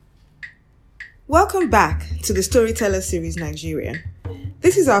Welcome back to the Storyteller Series Nigeria.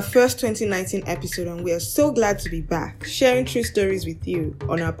 This is our first 2019 episode and we are so glad to be back, sharing true stories with you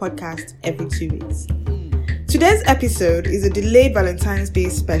on our podcast every 2 weeks. Today's episode is a delayed Valentine's Day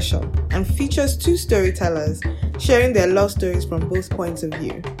special and features two storytellers sharing their love stories from both points of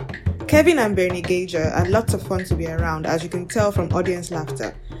view. Kevin and Bernie Gager are lots of fun to be around, as you can tell from audience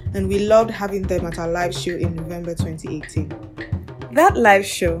laughter, and we loved having them at our live show in November 2018. That live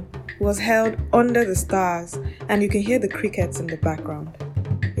show was held under the stars and you can hear the crickets in the background.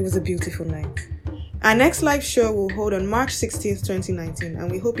 It was a beautiful night. Our next live show will hold on March 16th, 2019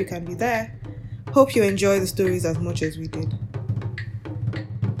 and we hope you can be there. Hope you enjoy the stories as much as we did.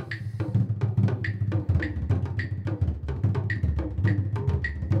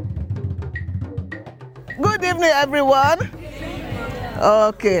 Good evening, everyone.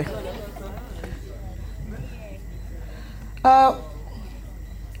 Okay.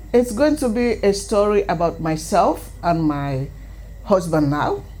 It's going to be a story about myself and my husband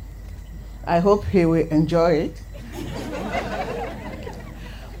now. I hope he will enjoy it.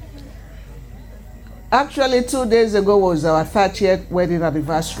 Actually, 2 days ago was our 30th wedding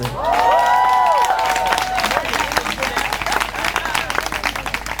anniversary.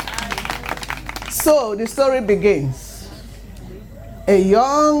 So the story begins. A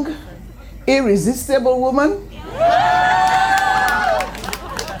young, irresistible woman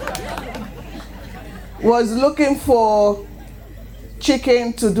was looking for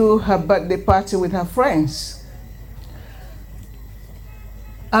chicken to do her birthday party with her friends.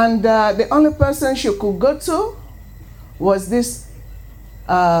 And the only person she could go to was this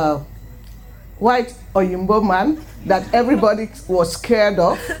white Oyinbo man that everybody was scared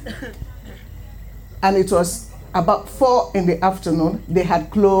of. And it was about 4 in the afternoon. They had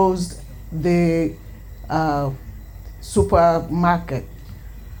closed the supermarket.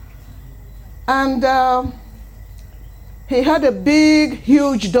 And he had a big,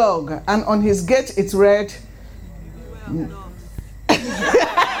 huge dog. And on his gate it read,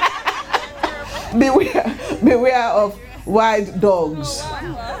 beware of wild dogs.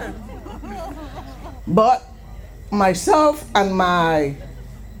 But myself and my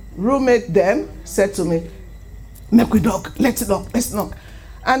roommate then said to me, "Make we knock, let's knock.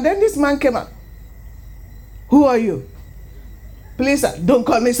 And then this man came up. "Who are you?" "Please, sir, don't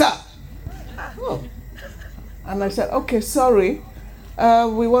call me sir." Oh. And I said, "Okay, sorry.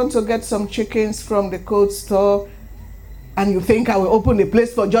 We want to get some chickens from the cold store. And you think I will open the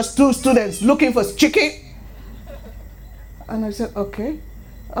place for just 2 students looking for chicken?" And I said, okay,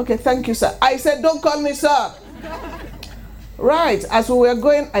 thank you, sir. I said, "Don't call me sir." Right, as we were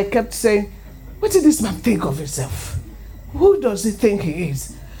going, I kept saying, "What did this man think of himself? Who does he think he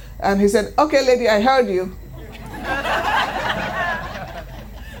is?" And he said, "Okay, lady, I heard you.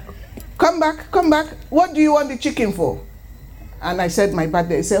 Come back. What do you want the chicken for?" And I said, "My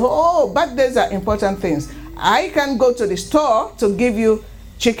birthday." He said, "Oh, birthdays are important things. I can go to the store to give you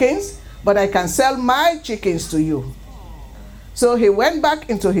chickens, but I can sell my chickens to you." So he went back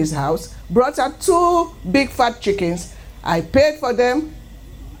into his house, brought out 2 big fat chickens. I paid for them.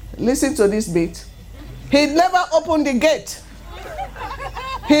 Listen to this bit. He never opened the gate.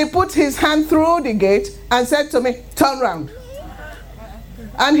 He put his hand through the gate and said to me, "Turn round."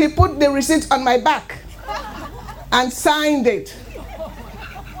 And he put the receipt on my back and signed it.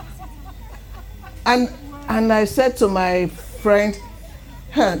 And I said to my friend,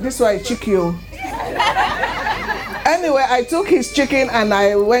 "This was a chicken." Anyway, I took his chicken and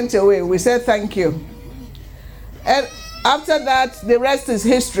I went away. We said thank you. And after that, the rest is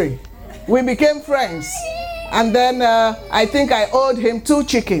history. We became friends. And then I think I owed him 2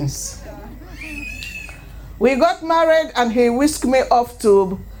 chickens. We got married and he whisked me off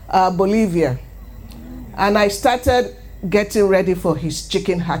to Bolivia. And I started getting ready for his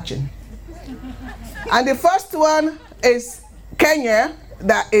chicken hatching. And the first one is Kenya,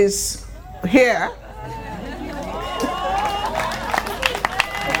 that is here.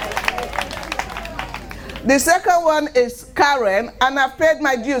 The second one is Karen, and I've paid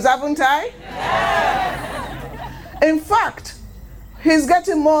my dues, haven't I? Yes. In fact, he's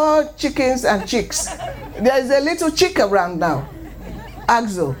getting more chickens and chicks. There's a little chick around now,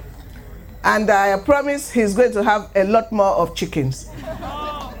 Axel. And I promise he's going to have a lot more of chickens.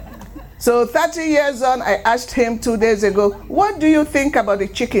 So 30 years on, I asked him 2 days ago, "What do you think about the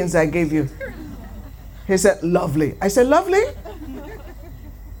chickens I gave you?" He said, "Lovely." I said, "Lovely?"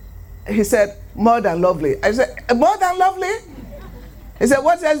 He said, "More than lovely." I said, "More than lovely?" He said,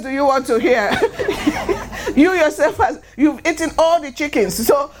 "What else do you want to hear?" You yourself, you've eaten all the chickens.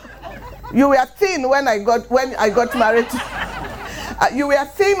 So you were thin when I got married. You were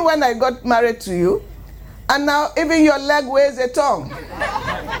thin when I got married to you, and now even your leg weighs a ton.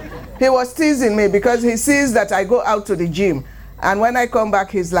 He was teasing me because he sees that I go out to the gym, and when I come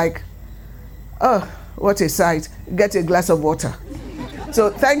back, he's like, oh, what a sight. Get a glass of water. So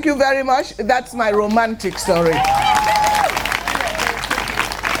thank you very much. That's my romantic story.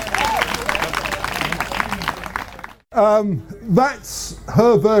 That's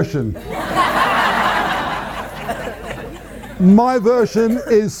her version. My version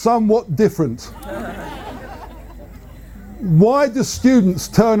is somewhat different. Why do students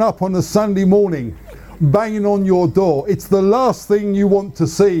turn up on a Sunday morning banging on your door? It's the last thing you want to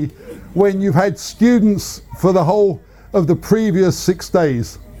see when you've had students for the whole of the previous 6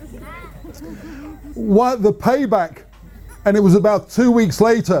 days. The payback, and it was about 2 weeks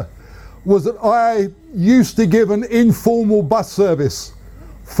later, was that I used to give an informal bus service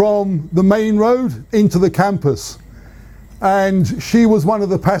from the main road into the campus, and she was one of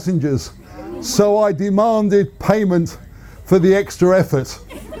the passengers. So I demanded payment for the extra effort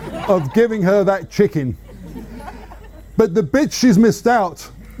of giving her that chicken. But the bit she's missed out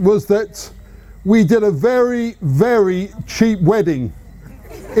was that we did a very, very cheap wedding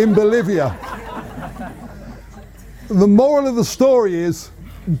in Bolivia. The moral of the story is,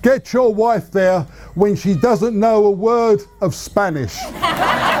 get your wife there when she doesn't know a word of Spanish.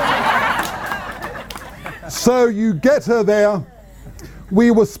 So you get her there.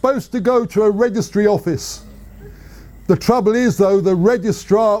 We were supposed to go to a registry office. The trouble is, though, the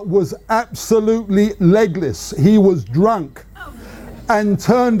registrar was absolutely legless. He was drunk and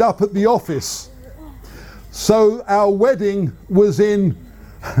turned up at the office. So our wedding was in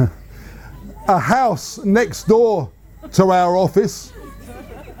a house next door to our office.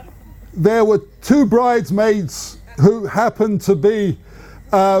 There were 2 bridesmaids who happened to be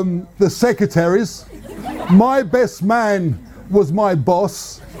the secretaries. My best man was my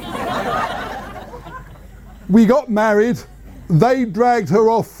boss. We got married. They dragged her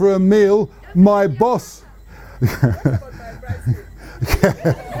off for a meal. My boss...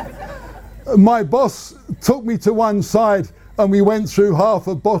 My boss took me to one side and we went through half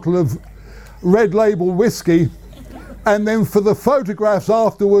a bottle of Red Label whiskey. And then for the photographs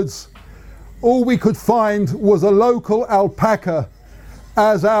afterwards, all we could find was a local alpaca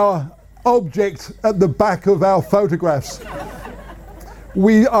as our object at the back of our photographs.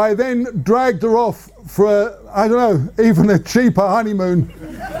 I then dragged her off for even a cheaper honeymoon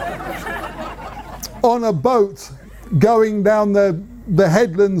on a boat going down the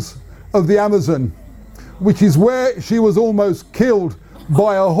headlands of the Amazon, which is where she was almost killed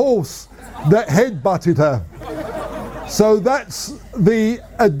by a horse that head-butted her. So that's the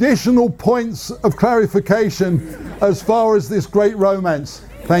additional points of clarification as far as this great romance.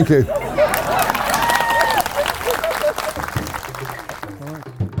 Thank you.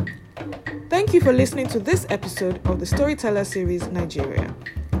 Thank you for listening to this episode of the Storyteller Series Nigeria.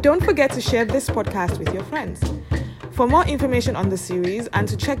 Don't forget to share this podcast with your friends. For more information on the series and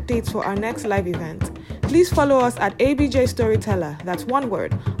to check dates for our next live event, please follow us at ABJ Storyteller, that's one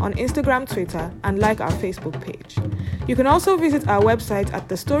word, on Instagram, Twitter, and like our Facebook page. You can also visit our website at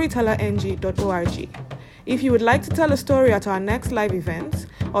thestorytellerng.org. If you would like to tell a story at our next live event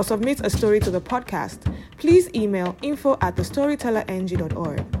or submit a story to the podcast, please email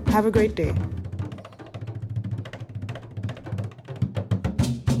info@thestorytellerng.org. Have a great day.